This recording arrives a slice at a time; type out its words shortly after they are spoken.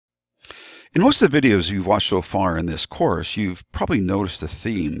In most of the videos you've watched so far in this course, you've probably noticed a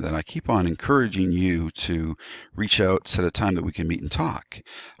theme that I keep on encouraging you to reach out, set a time that we can meet and talk.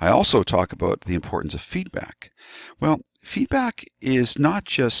 I also talk about the importance of feedback. Well, feedback is not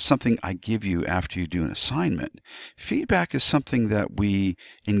just something I give you after you do an assignment. Feedback is something that we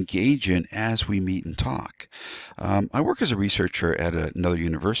engage in as we meet and talk. I work as a researcher at another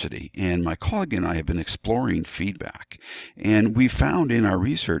university, and my colleague and I have been exploring feedback. And we found in our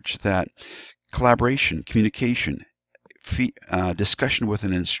research that collaboration, communication, discussion with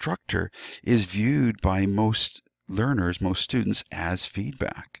an instructor is viewed by most learners, most students, as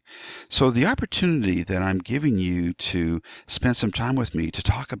feedback. So the opportunity that I'm giving you to spend some time with me to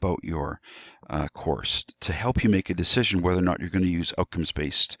talk about your course, to help you make a decision whether or not you're going to use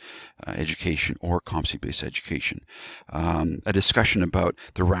outcomes-based education or competency-based education, a discussion about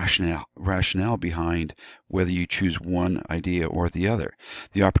the rationale behind whether you choose one idea or the other,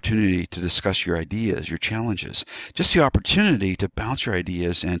 the opportunity to discuss your ideas, your challenges, just the opportunity to bounce your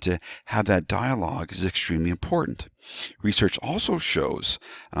ideas and to have that dialogue is extremely important. Research also shows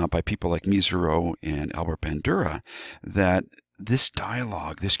by people like Mesereau and Albert Bandura that this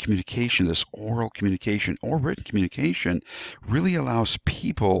dialogue, this communication, this oral communication or written communication really allows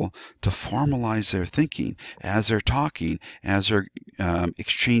people to formalize their thinking as they're talking, as they're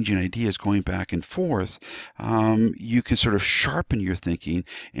exchanging ideas, going back and forth. You can sort of sharpen your thinking,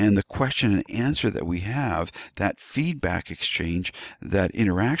 and the question and answer that we have, that feedback exchange, that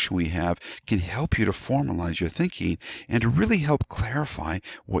interaction we have, can help you to formalize your thinking and to really help clarify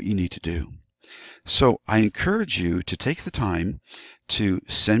what you need to do. So I encourage you to take the time to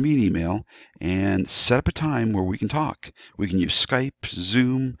send me an email and set up a time where we can talk. We can use Skype,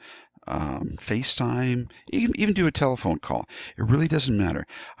 Zoom, FaceTime, even do a telephone call. It really doesn't matter.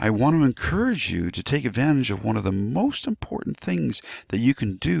 I want to encourage you to take advantage of one of the most important things that you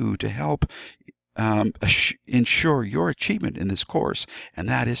can do to help ensure your achievement in this course, and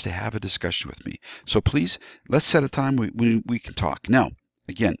that is to have a discussion with me. So please, let's set a time we can talk. Now,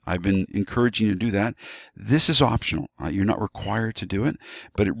 again, I've been encouraging you to do that. This is optional. You're not required to do it,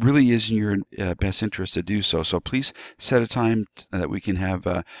 but it really is in your best interest to do so. So please set a time that we can have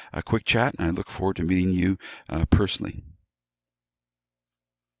a quick chat, and I look forward to meeting you personally.